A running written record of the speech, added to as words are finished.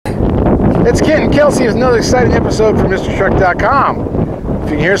It's Kent and Kelsey with another exciting episode from MrTruck.com.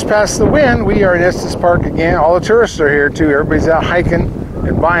 If you can hear us past the wind, we are in Estes Park again. All the tourists are here too. Everybody's out hiking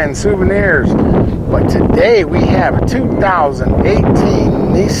and buying souvenirs. But today we have a 2018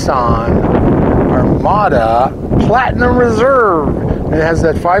 Nissan Armada Platinum Reserve. It has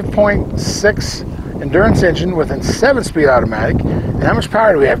that 5.6 endurance engine with a 7-speed automatic. And how much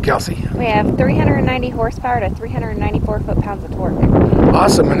power do we have, Kelsey? We have 390 horsepower to 394 foot-pounds of torque.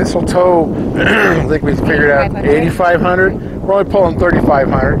 Awesome, and this will tow, I think we figured out 8,500. We're only pulling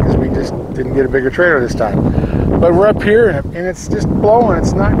 3,500 because we just didn't get a bigger trailer this time. But we're up here and it's just blowing.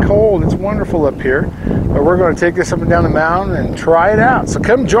 It's not cold. It's wonderful up here. But we're going to take this up and down the mountain and try it out. So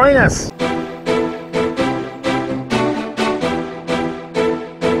come join us.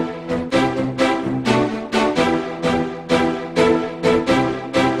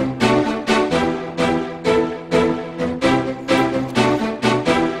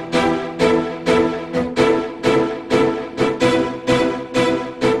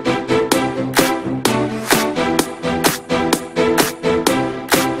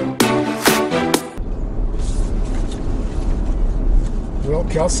 Well,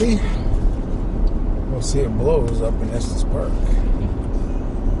 Kelsey, we'll see it blows up in Estes Park.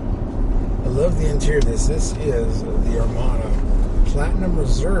 I love the interior. This is the Armada Platinum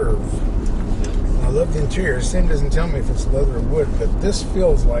Reserve. I love the interior. This thing doesn't tell me if it's leather or wood, but this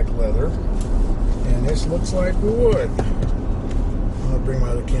feels like leather, and this looks like wood. I'm going to bring my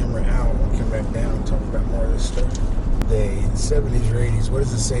other camera out and come back down and talk about more of this stuff. Day, 70s or 80s. What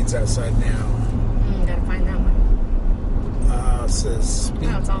does it say it's outside now? Gotta find that one. It says speed.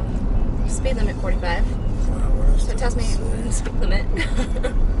 No, it's on speed limit 45. Wow, So it tells me speed limit.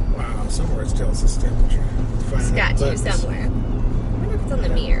 Wow, somewhere it tells us temperature. It's got to somewhere. I wonder if it's on the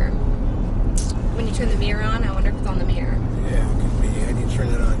mirror. When you turn the mirror on, I wonder if it's on the mirror. Yeah, it could be. How do you turn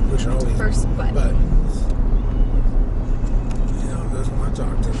it on? Push all these first button. buttons. You know, it doesn't want to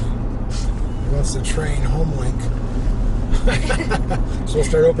talk to me. He wants to train HomeLink. So we'll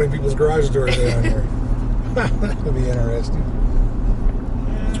start opening people's garage doors down here. That would be interesting.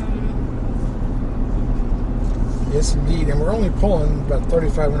 Yes, indeed. And we're only pulling about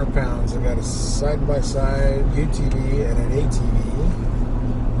 3,500 pounds. I've got a side-by-side UTV and an ATV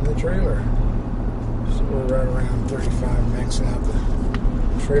in the trailer. So we're right around 35, maxing out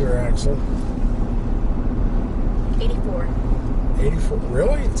the trailer axle. 84. 84?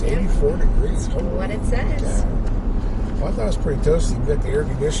 Really? It's 84 degrees. That's what it says. Well, I thought it was pretty toasty. We've got the air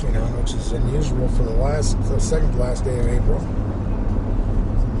conditioning on, which is unusual for the second to last day of April.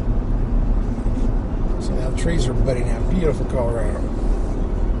 So now the trees are budding out. Beautiful Colorado.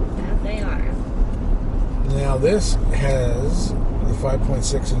 Yeah, they are. Now this has the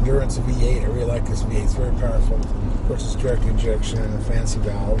 5.6 endurance V8. I really like this V8. It's very powerful. Of course, it's direct injection and the fancy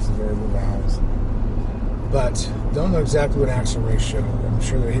valves, the variable valves. But don't know exactly what axle ratio. I'm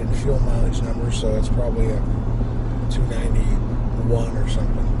sure they're hitting fuel mileage numbers, so it's probably a 291 or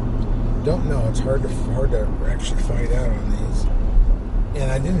something. Don't know. It's hard to actually find out on these. And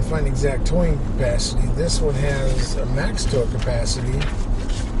I didn't find exact towing capacity. This one has a max tow capacity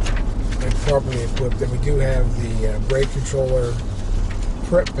and properly equipped. And we do have the brake controller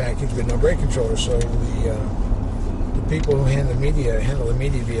prep package, but no brake controller. So the people who handle the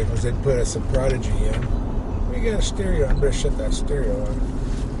media vehicles, they put us a Prodigy in. We got a stereo. I better shut that stereo on.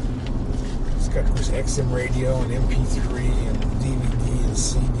 It's got, of course, XM radio and MP3 and DVD and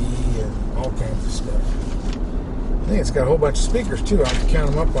CD and all kinds of stuff. I think it's got a whole bunch of speakers too. I'll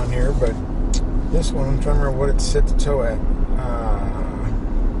count them up on here, but this one, I'm trying to remember what it's set to tow at.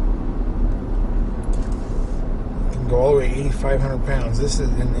 It can go all the way 8,500 pounds. This is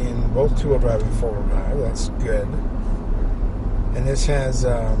in both two-wheel drive and four-wheel drive. That's good. And this has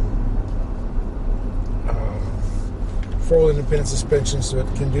full independent suspension, so it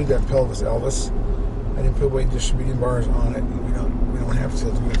can do that pelvis Elvis. I didn't put weight distributing bars on it. We don't have to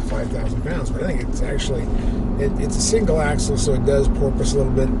do it 5,000 pounds, but I think it's actually it's a single axle, so it does porpoise a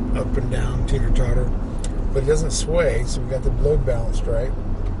little bit up and down, teeter-totter, but it doesn't sway. So we got the load balanced right.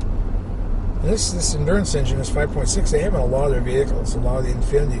 And this endurance engine is 5.6. They have in a lot of their vehicles, a lot of the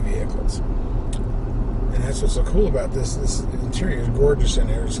Infinity vehicles, and that's what's so cool about this. This interior is gorgeous in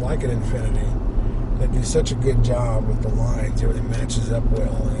here. It's like an Infinity. They do such a good job with the lines. Everything matches up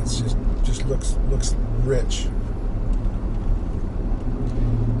well, and it's just looks rich.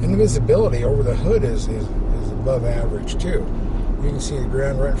 And the visibility over the hood is above average too. You can see the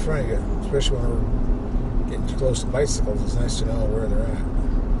ground right in front of you, especially when we're getting too close to bicycles. It's nice to know where they're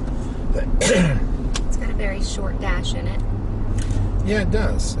at. It's got a very short dash in it. Yeah, it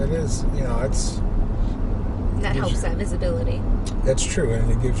does. It is. You know, it's that helps that visibility. That's true,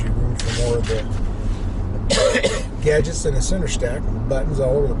 and it gives you room for more of the gadgets in the center stack, buttons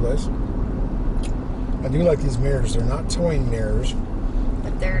all over the place. I do like these mirrors. They're not towing mirrors,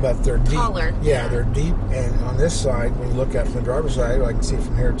 but they're deep. Taller. Yeah, they're deep. And on this side, when you look at from the driver's side, I can see it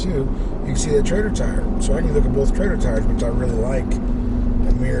from here too, you can see the trailer tire. So I can look at both trailer tires, which I really like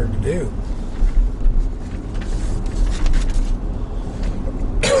a mirror to do.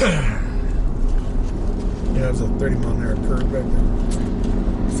 You know, it's a 30-mile-an-hour curve right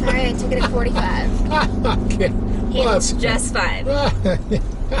there. Sorry, I took it at 45. Okay. Well, It's just 5.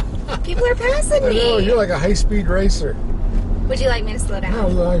 People are passing me. Oh, you're like a high-speed racer. Would you like me to slow down? Oh,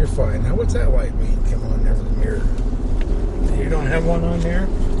 no, you're fine. Now, what's that light mean? Come on, there's the mirror. You don't have one on there?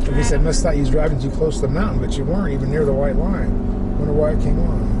 I guess I must thought you was driving too close to the mountain, but you weren't even near the white line. Wonder why it came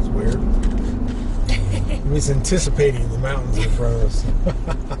on. It's weird. It's anticipating the mountains in front of us.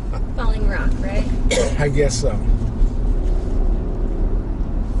 Falling rock, right? I guess so.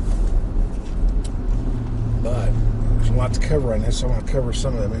 But there's a lot to cover on this, so I want to cover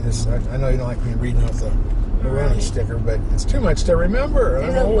some of them. I mean, I know you don't like me reading off the running sticker, but it's too much to remember.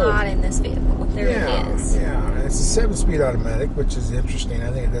 There's a lot in this vehicle. There really is. Yeah, it's a 7-speed automatic, which is interesting.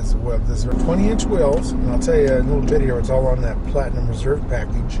 I think it does well. These are 20-inch wheels, and I'll tell you in a little bit here, it's all on that Platinum Reserve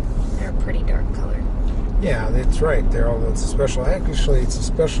package. They're a pretty dark color. Yeah, that's right. It's a special. Actually, it's a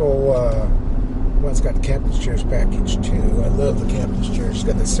special. Well, it's got the captain's chairs package too. I love the captain's chairs. It's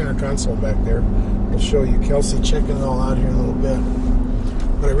got the center console back there. I'll show you Kelsey checking it all out here in a little bit.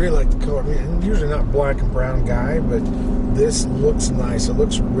 But I really like the color. I mean, I'm usually not black and brown guy, but this looks nice. It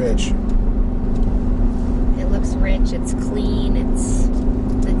looks rich. It looks rich. It's clean.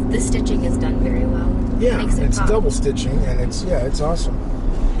 The stitching is done very well. Yeah, Makes it it's pop. double stitching, and it's awesome.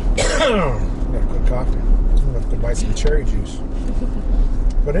 Got a quick coffee. I'm gonna have to buy some cherry juice.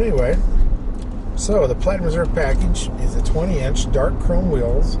 But anyway, so the Platinum Reserve package is a 20-inch dark chrome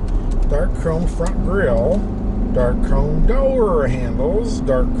wheels, dark chrome front grille, dark chrome door handles,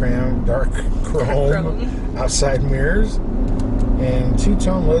 dark chrome outside mirrors, and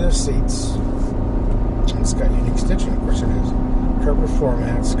 2-tone leather seats. And it's got unique stitching, of course it is. Carpet floor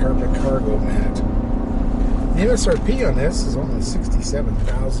mats, carpet cargo mat. The MSRP on this is only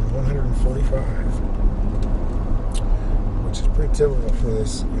 $67,145, which is pretty typical for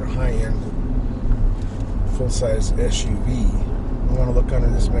this high-end full-size SUV. I want to look under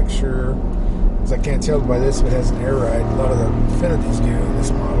this, make sure, because I can't tell by this if it has an air ride. A lot of the Infinities do in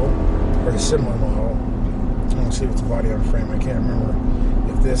this model, or the similar model. I want to see if it's a body on frame. I can't remember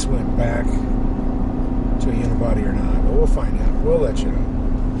if this went back to a unibody or not, but we'll find out. We'll let you know.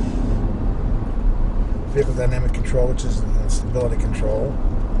 Vehicle dynamic control, which is the stability control.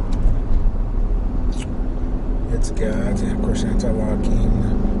 It's got, of course,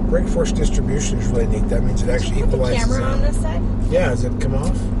 anti-locking. Brake force distribution is really neat. That means it actually equalizes. The camera on this side? Yeah, has it come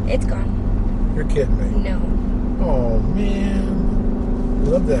off? It's gone. You're kidding me. No. Oh, man. I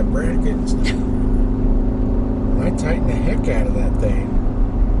love that bracket. I tightened the heck out of that thing.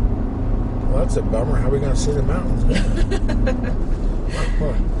 Well, that's a bummer. How are we going to see the mountains?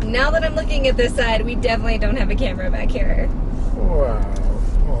 Now that I'm looking at this side, we definitely don't have a camera back here. Wow.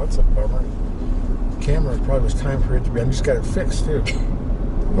 Oh, that's a bummer. The camera probably was time for it to be. I just got it fixed, too.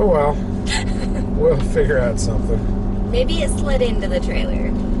 Oh, well. We'll figure out something. Maybe it slid into the trailer.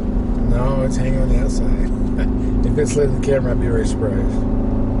 No, it's hanging on the outside. If it slid in the camera, I'd be very surprised.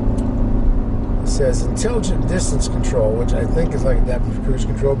 It says intelligent distance control, which I think is like adaptive cruise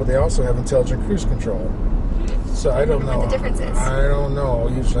control, but they also have intelligent cruise control. So I don't know what the difference is. I don't know.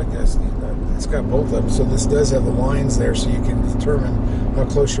 Usually, I guess it's got both of them. So this does have the lines there, so you can determine how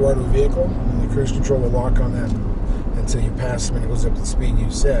close you are to a vehicle. And the cruise control will lock on that until you pass them, and it goes up to the speed you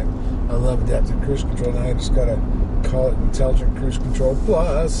set. I love adaptive cruise control. Now I just gotta call it intelligent cruise control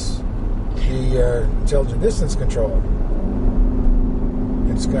plus the intelligent distance control.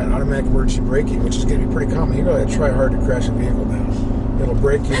 It's got automatic emergency braking, which is going to be pretty common. You really try hard to crash a vehicle now. It'll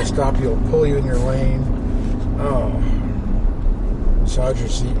brake you, it'll stop you, it'll pull you in your lane. Oh, massage your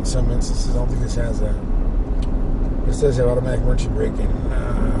seat in some instances. I don't think this has that. This does have automatic emergency braking.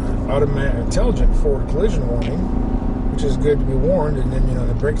 Automatic intelligent forward collision warning, which is good to be warned. And then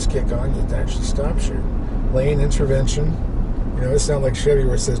the brakes kick on, it actually stops you. Lane intervention. It sounds like Chevy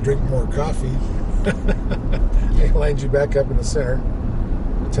where it says drink more coffee. It lines you back up in the center.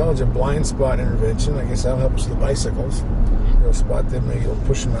 Intelligent blind spot intervention. I guess that'll help us with the bicycles. It'll spot them, maybe it'll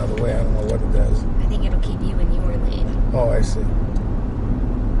push them out of the way. I don't know what it does. I think it'll keep you in your lane. Oh, I see.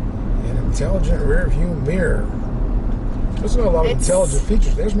 An intelligent rear view mirror. There's a lot of intelligent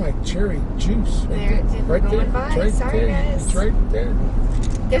features. There's my cherry juice. Right there. By. Right Sorry, there. guys. It's right there.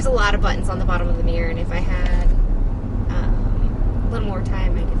 There's a lot of buttons on the bottom of the mirror, and if I had little more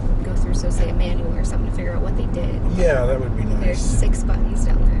time, I could go through, so say a manual or something to figure out what they did. Yeah, that would be nice. There's 6 buttons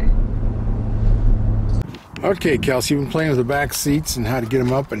down there. Okay, Kelsey, you've been playing with the back seats and how to get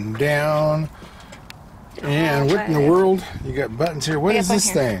them up and down. And what in the world? You got buttons here. What is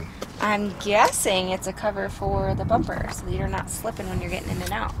this thing? I'm guessing it's a cover for the bumper, so that you're not slipping when you're getting in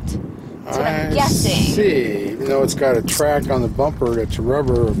and out. That's what I'm guessing. I see. Even though it's got a track on the bumper that's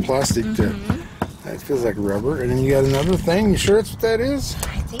rubber or plastic, that feels like rubber. And then you got another thing. You sure that's what that is?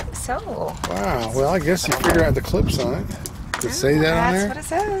 I think so. Wow. Well, I guess you figure out the clips on it. Does it say that on there?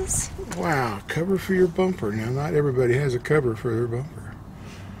 That's what it says. Wow. Cover for your bumper. Now, not everybody has a cover for their bumper.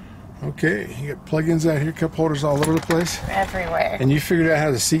 Okay, you got plug-ins out here, cup holders all over the place. Everywhere. And you figured out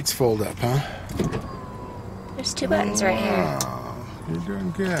how the seats fold up, huh? There's 2 buttons right here. Wow, you're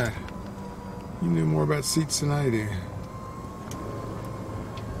doing good. You knew more about seats than I do.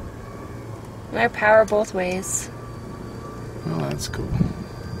 They're power both ways. Well, that's cool.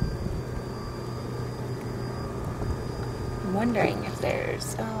 I'm wondering if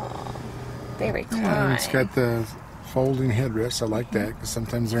there's... Oh, they recline. Yeah, and it's got the folding headrests. I like that because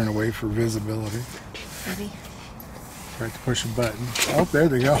sometimes they're in a way for visibility. Maybe. Try to push a button. Oh, there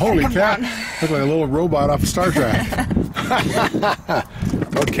they go. Holy cow. Look like a little robot off of Star Trek.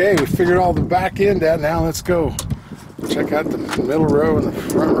 Okay, we figured all the back end out. Now let's go check out the middle row and the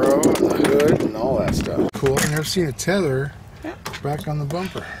front row and the hood and all that stuff. Cool. I've never seen a tether back on the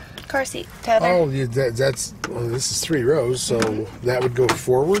bumper. Car seat tether. Oh, that's well, this is 3 rows, so that would go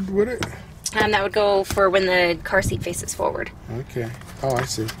forward, would it? And that would go for when the car seat faces forward. Okay. Oh, I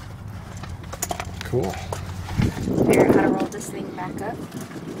see. Cool. Figure out how to roll this thing back up.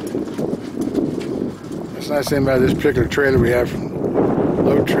 That's the nice thing about this particular trailer we have from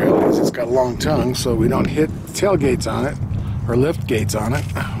Load Trail is it's got a long tongue, so we don't hit tailgates on it or lift gates on it,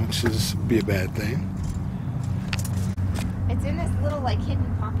 which is be a bad thing. It's in this little like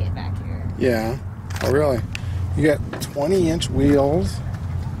hidden pocket back here. Yeah. Oh, really? You got 20-inch wheels.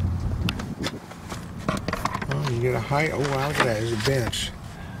 Oh, you get a height. Oh, wow, look at that. There's a bench.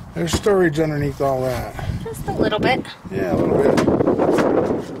 There's storage underneath all that. Just a little bit. Yeah, a little bit.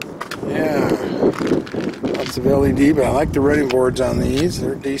 Yeah. Lots of LED, but I like the running boards on these.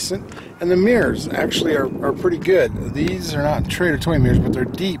 They're decent. And the mirrors actually are pretty good. These are not Trader Toy mirrors, but they're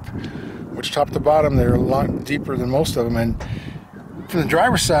deep. Which top to bottom, they're a lot deeper than most of them. And from the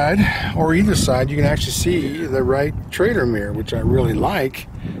driver's side, or either side, you can actually see the right Trader mirror, which I really like.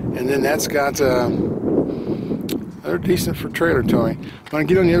 And then that's got... they're decent for trailer towing. Want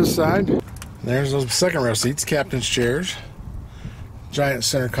to get on the other side? There's those second row seats, captain's chairs. Giant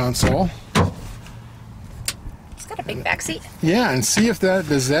center console. It's got a big back seat. Yeah, and see if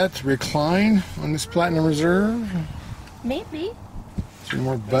does that recline on this Platinum Reserve? Maybe. 3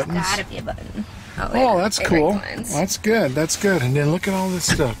 more buttons. There's gotta be a button. Oh, that's cool. That's good. That's good. And then look at all this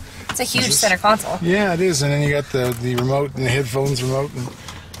stuff. It's a huge center console. Yeah, it is. And then you got the remote and the headphones remote and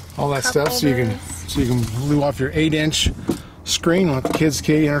all that stuff, so you can glue off your 8-inch screen and let the kids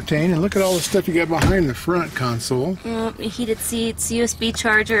entertain. And look at all the stuff you got behind the front console. Heated seats, USB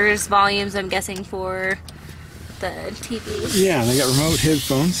chargers, volumes, I'm guessing, for the TV. Yeah, they got remote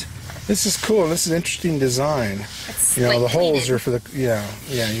headphones. This is cool. This is interesting design. It's you know, like the holes pleated. are for the you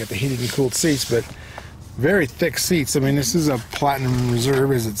got the heated and cooled seats, but very thick seats. I mean, this is a Platinum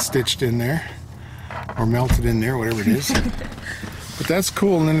Reserve as it's stitched in there or melted in there, whatever it is. But that's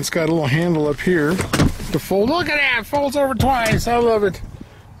cool. And then it's got a little handle up here to fold. Look at that! It folds over twice. I love it.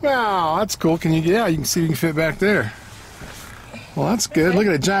 Wow, that's cool. Can you can see you can fit back there. Well, that's good. Look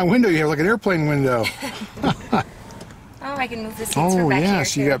at a giant window you have, like an airplane window. Oh, I can move the seats from back here. Oh,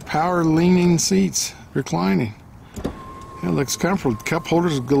 yes, you got power leaning seats, reclining. It looks comfortable. Cup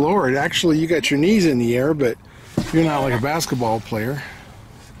holders galore. Actually, you got your knees in the air, but you're not like a basketball player.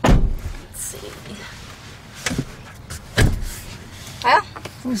 Let's see.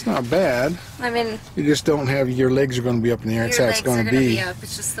 Well, it's not bad. I mean, you just don't have your legs are going to be up in the air. It's how it's going to be. Up.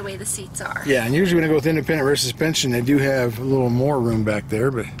 It's just the way the seats are. Yeah, and usually when I go with independent rear suspension, they do have a little more room back there,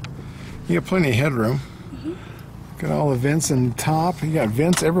 but you got plenty of headroom. Got all the vents in the top. You got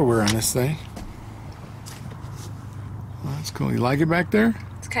vents everywhere on this thing. Well, that's cool. You like it back there?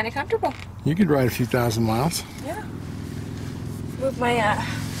 It's kind of comfortable. You could ride a few thousand miles. Yeah. Move my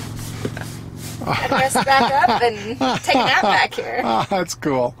headrest back up and take a nap back here. Oh, that's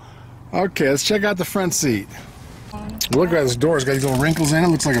cool. Okay, let's check out the front seat. Look at this door. It's got these little wrinkles in it.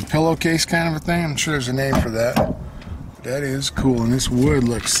 Looks like a pillowcase kind of a thing. I'm sure there's a name for that. That is cool, and this wood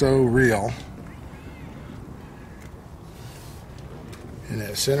looks so real. And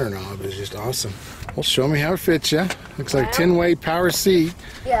that center knob is just awesome. Well, show me how it fits you. Looks like 10-way power seat.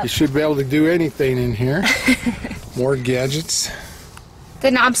 Yeah. You should be able to do anything in here. More gadgets.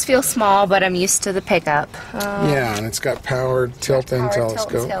 The knobs feel small, but I'm used to the pickup. Yeah, and it's got powered tilt and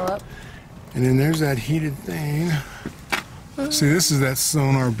telescope. And then there's that heated thing. See, this is that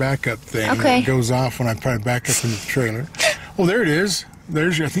sonar backup thing. Okay. It goes off when I try to back up in the trailer. Oh, there it is.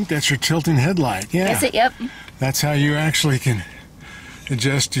 There's your, I think that's your tilting headlight. Yeah. Is it? Yep. That's how you actually can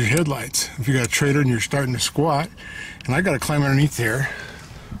adjust your headlights. If you got a trailer and you're starting to squat, and I got to climb underneath there.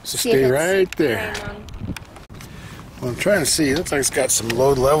 So stay right there. Well, I'm trying to see. It looks like it's got some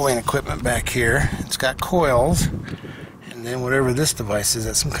load leveling equipment back here. It's got coils. And then whatever this device is,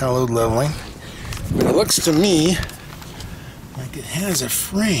 that's some kind of load leveling. But it looks to me like it has a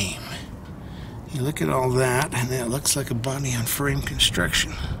frame. You look at all that, and it looks like a body on frame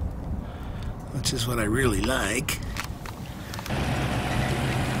construction, which is what I really like.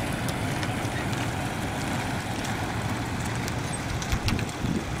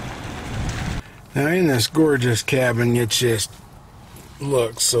 Now in this gorgeous cabin, it just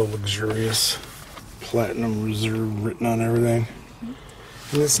looks so luxurious. Platinum Reserve written on everything. And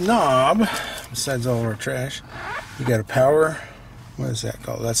this knob, besides all our trash, you got a power, what is that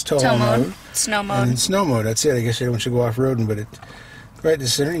called? That's tow mode. Snow mode. And snow mode, that's it. I guess I don't want you to go off-roading, but it's right in the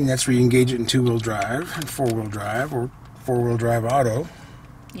center, and that's where you engage it in two-wheel drive and four-wheel drive, or four-wheel drive auto.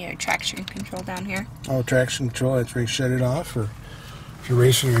 Yeah, traction control down here. Oh, traction control, that's where you shut it off, or if you're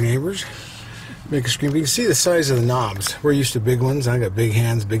racing your neighbors. Make a screen. You can see the size of the knobs. We're used to big ones. I got big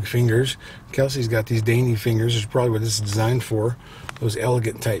hands, big fingers. Kelsey's got these dainty fingers. It's probably what this is designed for. Those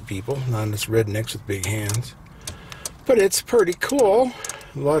elegant type people, not just rednecks with big hands. But it's pretty cool.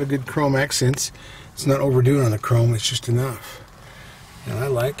 A lot of good chrome accents. It's not overdoing on the chrome. It's just enough. And I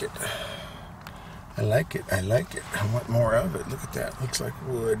like it. I like it. I like it. I want more of it. Look at that. Looks like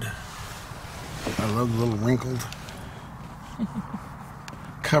wood. I love the little wrinkled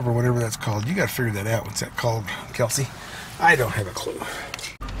cover, whatever that's called. You got to figure that out. What's that called, Kelsey? I don't have a clue.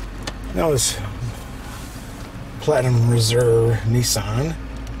 Now this Platinum Reserve Nissan,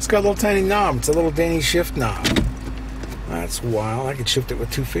 it's got a little tiny knob. It's a little dainty shift knob. That's wild. I could shift it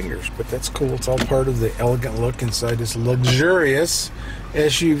with two fingers, but that's cool. It's all part of the elegant look inside this luxurious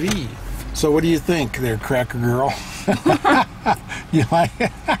SUV. So what do you think there, Cracker Girl? You like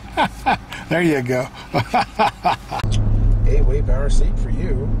it? There you go. 8-way power seat for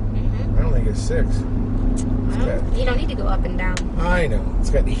you. Mm-hmm. I don't think it's 6. You don't need to go up and down. I know. It's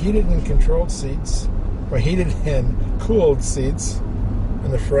got heated and controlled seats, or heated and cooled seats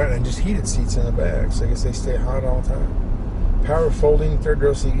in the front, and just heated seats in the back. So I guess they stay hot all the time. Power folding third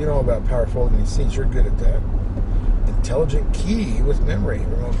row seat. You know about power folding these seats. You're good at that. Intelligent key with memory.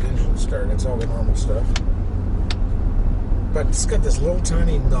 Remote engine start. That's all the normal stuff. But it's got this little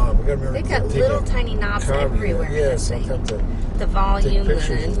tiny knob. We got to remember. They've got little tiny knobs everywhere. Yes, I'll have to the volume. take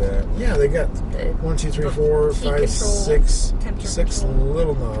pictures of that. Yeah, they got 1, 2, 3, 4, 5, 6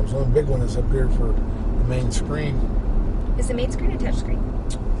 little knobs. One big one is up here for the main screen. Is the main screen a touch screen?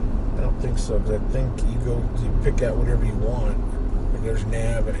 I don't think so, because I think you pick out whatever you want. Like there's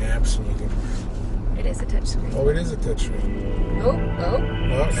nav and apps, and you can. It is a touch screen. Oh, it is a touch screen. Oh. Well,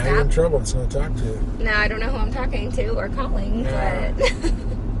 now you're in trouble. It's going to talk to you. No, I don't know who I'm talking to or calling, Yeah. but.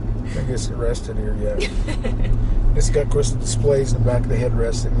 I guess it rested here yet. It's got, of course, the displays in the back of the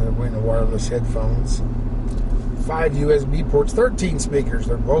headrest and the wireless headphones. 5 USB ports, 13 speakers.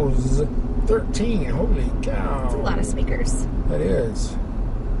 They're Bose 13. Holy cow. That's a lot of speakers. That is.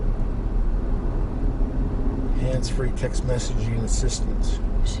 Hands-free text messaging assistant.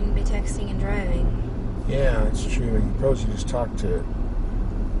 Shouldn't be texting and driving. Yeah, it's true. You probably should just talk to it.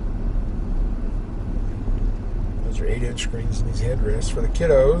 Those are 8-inch screens in these headrests for the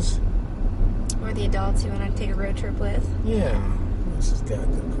kiddos. Or the adults you want to take a road trip with. Yeah. This has got,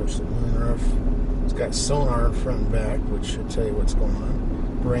 of course, the moonroof. It's got sonar in front and back, which should tell you what's going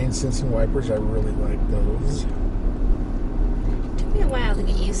on. Rain sensing wipers. I really like those. It took me a while to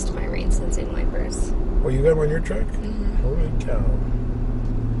get used to my rain sensing wipers. Oh, you got them on your truck? Mm-hmm. Holy cow.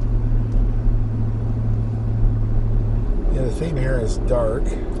 Yeah, the theme here is dark.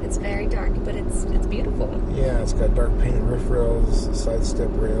 It's very dark, but it's beautiful. Yeah, it's got dark painted roof rails, side step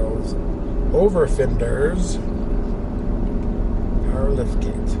rails, over fenders, power lift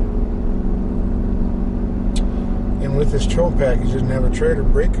gate. And with this tow package, it doesn't have a trailer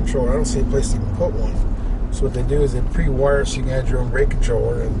brake controller. I don't see a place to even put one. So what they do is they pre-wire so you can add your own brake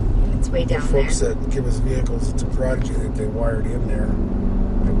controller. And it's way down folks there. that give us vehicles, it's a prodigy that they wired in there.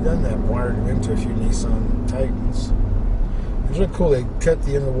 I've done that, wired it into a few Nissan Titans. It's really cool. They cut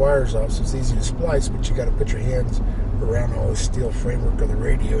the end of the wires off, so it's easy to splice, but you got to put your hands around all the steel framework of the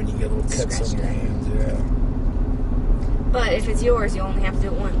radio, and you get little cuts on your hands. Yeah. But if it's yours, you only have to do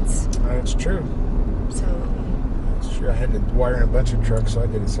it once. That's true. So. That's Sure, I had to wire in a bunch of trucks, so I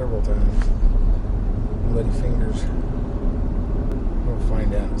did it several times. Bloody fingers. We'll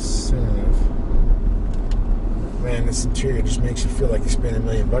find out soon enough. Man, this interior just makes you feel like you spent $1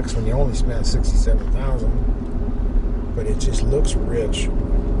 million when you only spent $67,000. But it just looks rich.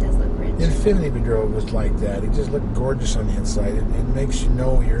 It does look rich. The Infiniti we drove was like that. It just looked gorgeous on the inside. It makes you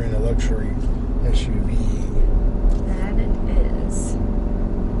know you're in a luxury SUV. That it is.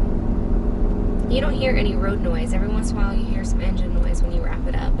 You don't hear any road noise. Every once in a while you hear some engine noise when you wrap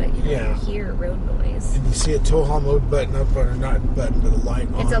it up, but you don't hear road noise. And you see a tow haul mode button up, or not button, but a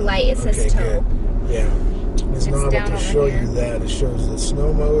light on. It's a light. It says tow. Good. Yeah. It's not able to show you that. It shows the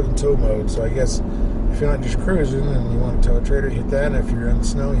snow mode and tow mode. So I guess if you're not just cruising and you want to tow a trailer, you hit that. And if you're in the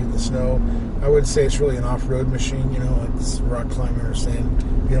snow, you hit the snow. I wouldn't say it's really an off-road machine, you know, like this rock climbing or sand.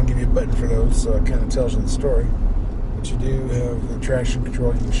 You don't give you a button for those, so it kind of tells you the story. But you do have the traction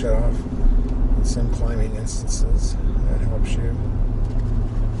control you can shut off in some climbing instances. That helps you.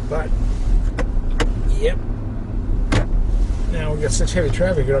 But, yep. Now, we've got such heavy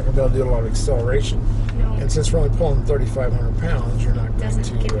traffic, you're not going to be able to do a lot of acceleration. No. And since we're only pulling 3,500 pounds, you're not going Doesn't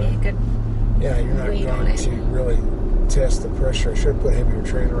to... give me a good yeah, you're not weight on going it. to really test the pressure. I should have put a heavier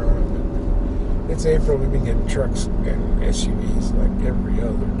trailer on it, but it's April. We've been getting trucks and SUVs like every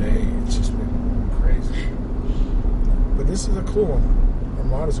other day. It's just been crazy. But this is a cool one.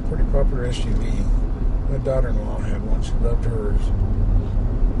 Armada's a pretty popular SUV. My daughter-in-law had one. She loved hers.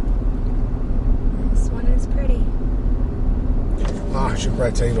 This one is pretty. I should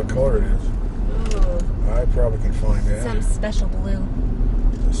probably tell you what color it is. Ooh. I probably can find that. Some special blue.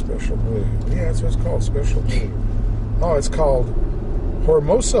 A special blue. Yeah, that's what it's called, special blue. Oh, it's called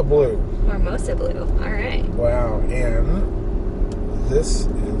Hermosa Blue. Hermosa blue. All right. Wow, and this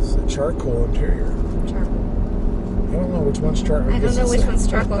is a charcoal interior. Charcoal. I don't know which one's charcoal. I don't know which one's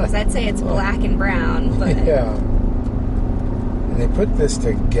charcoal because I'd say it's black and brown. But yeah. And they put this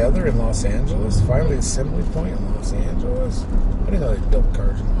together in Los Angeles. Finally, assembly point in Los Angeles. I didn't know they built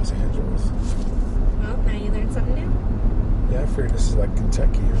cars in Los Angeles. Well, now you learned something new. Yeah, I figured this is like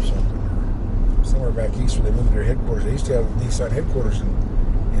Kentucky or something, or somewhere back east where they moved their headquarters. They used to have Nissan headquarters in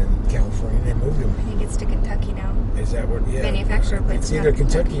California. They moved them. I think it's to Kentucky now. Is that what? Yeah. Manufacturer plates. It's either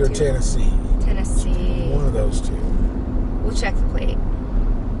Kentucky or too. Tennessee. Tennessee. One of those two. We'll check the plate.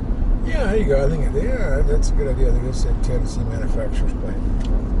 Yeah, there you go. I think that's a good idea. I think it's a Tennessee manufacturer's plate.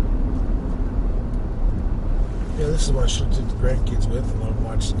 Yeah, this is what I should take the grandkids with and let them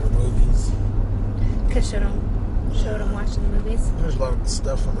watch the movies. Could show them watching the movies. There's a lot of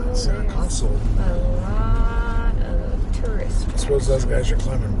stuff on that center there's console. A lot of tourists. I suppose those guys are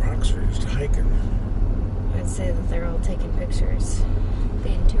climbing rocks or just hiking. I'd say that they're all taking pictures,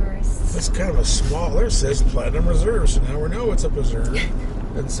 being tourists. It's kind of a small. There it says Platinum Reserve, so now we know it's a preserve.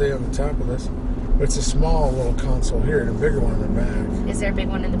 Doesn't say on the top of this, but it's a small little console here and a bigger one in the back. Is there a big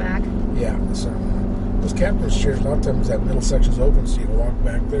one in the back? Yeah, this one. Those captain's chairs. A lot of times that middle section's open, so you can walk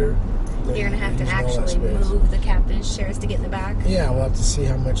back there. You're going to have to Use all that actually space. move the captain's chairs to get in the back. Yeah, we'll have to see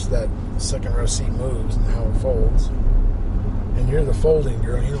how much that second row seat moves and how it folds. And you're the folding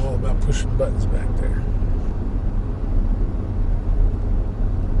girl. You know all about pushing buttons back there.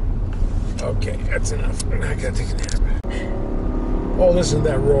 Okay, that's enough. I gotta take a nap. Oh, listen to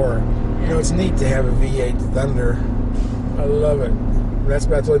that roar. You know, it's neat to have a V8 Thunder. I love it. That's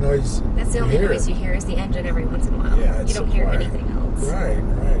about the only noise. That's the only noise you hear is the engine every once in a while. Yeah, you don't hear anything else. Right.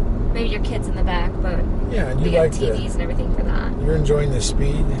 Maybe your kids in the back, but yeah, and you we like got TVs and everything for that. You're enjoying the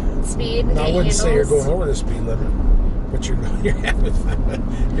speed. Now, I wouldn't say you're going over the speed limit, but you're having fun.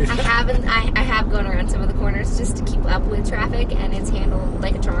 I have gone around some of the corners just to keep up with traffic, and it's handled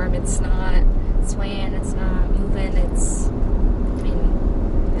like a charm. It's not swaying. It's not moving. It's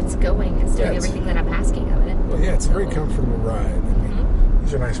going. It's doing everything that I'm asking of it. Well, yeah, it's a very comfortable ride. I mean,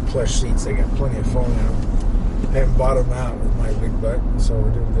 these are nice plush seats. They got plenty of foam in them. I haven't bottomed out with my big butt, so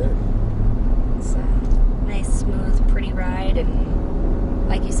we're doing good. It's a nice, smooth, pretty ride, and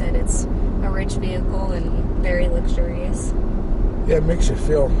like you said, it's a rich vehicle and very luxurious. Yeah, it makes you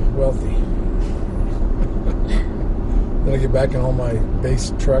feel wealthy. Then I get back in all my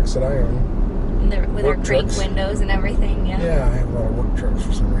base trucks that I own. With our crank windows and everything, yeah. Yeah, I have a lot of work trucks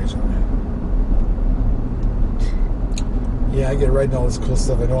for some reason. Yeah, I get riding all this cool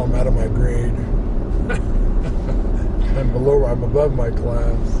stuff. I know I'm out of my grade. I'm above my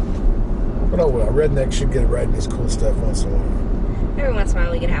class. But oh well, redneck should get riding this cool stuff once in a while. Every once in a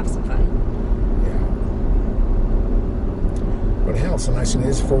while we can have some fun. Yeah. But hell, so nice. And it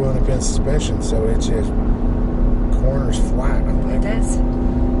is 4-wheel independent suspension, so it's just corners flat. I like it. Does.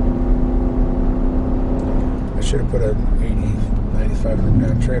 I should have put an 90, 9,500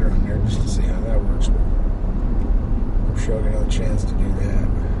 pound trailer on there just to see how that works. But sure I'll get another chance to do that.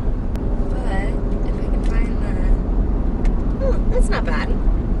 But if I can find the... Oh, that's not bad.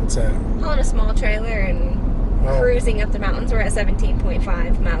 What's that? Hauling a small trailer and cruising up the mountains. We're at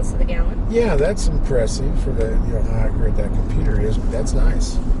 17.5 miles to the gallon. Yeah, that's impressive for the how accurate that computer is, but that's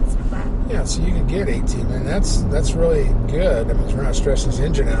nice. That's not bad. Yeah, so you can get 18, and that's really good. I mean, we're not stressing this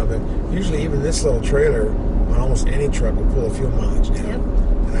engine out, but usually even this little trailer on almost any truck will pull a fuel mileage down. Yep.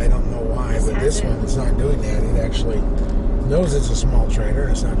 And I don't know why, but this one, it's not doing that. It actually knows it's a small trailer,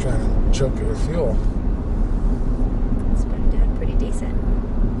 and it's not trying to choke it with fuel. It's been doing pretty decent.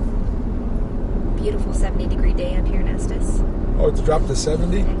 Beautiful 70-degree day up here in Estes. Oh, it's dropped to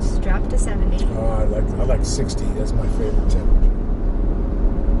 70? It's dropped to 70. Oh, I like 60. That's my favorite temperature.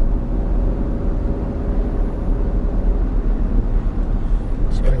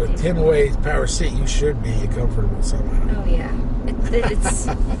 And with 10-way power seat, you should be comfortable somehow. Oh, yeah. It's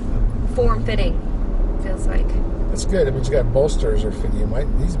form-fitting, feels like. That's good. I mean, it's got bolsters are fitting.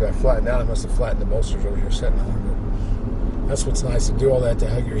 These have got flattened out. I must have flattened the bolsters over here sitting on. But that's what's nice, to do all that to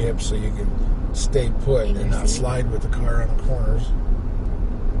hug your hips so you can stay put and not slide with the car around the corners.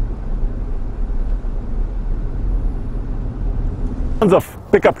 Tons of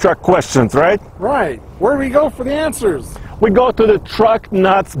pickup truck questions, right? Right. Where do we go for the answers? We go to the Truck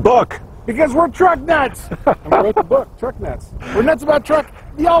Nuts book. Because we're truck nuts. And we wrote the book, Truck Nuts. We're nuts about truck,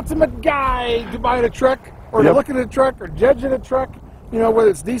 the ultimate guide to buying a truck, or to looking at a truck, or judging a truck. You know, whether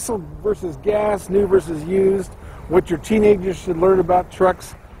it's diesel versus gas, new versus used, what your teenagers should learn about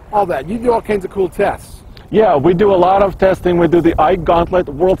trucks, all that. You do all kinds of cool tests. Yeah, we do a lot of testing. We do the iGauntlet,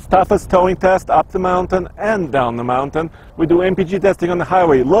 world's toughest towing test, up the mountain and down the mountain. We do MPG testing on the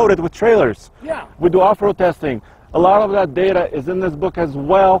highway, loaded with trailers. Yeah. We do off-road testing. A lot of that data is in this book as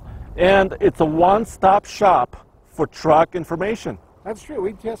well, and it's a one-stop shop for truck information. That's true.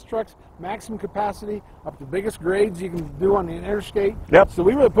 We test trucks, maximum capacity, up to the biggest grades you can do on the interstate. Yep. So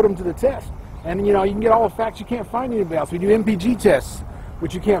we really put them to the test. And, you know, you can get all the facts you can't find anywhere else. We do MPG tests,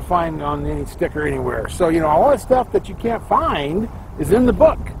 which you can't find on any sticker anywhere. So, you know, all that stuff that you can't find is in the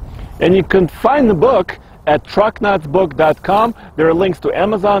book. And you can find the book at trucknutsbook.com. There are links to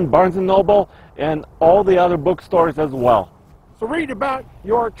Amazon, Barnes & Noble, and all the other bookstores as well. So read about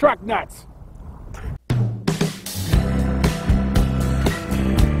your truck nuts.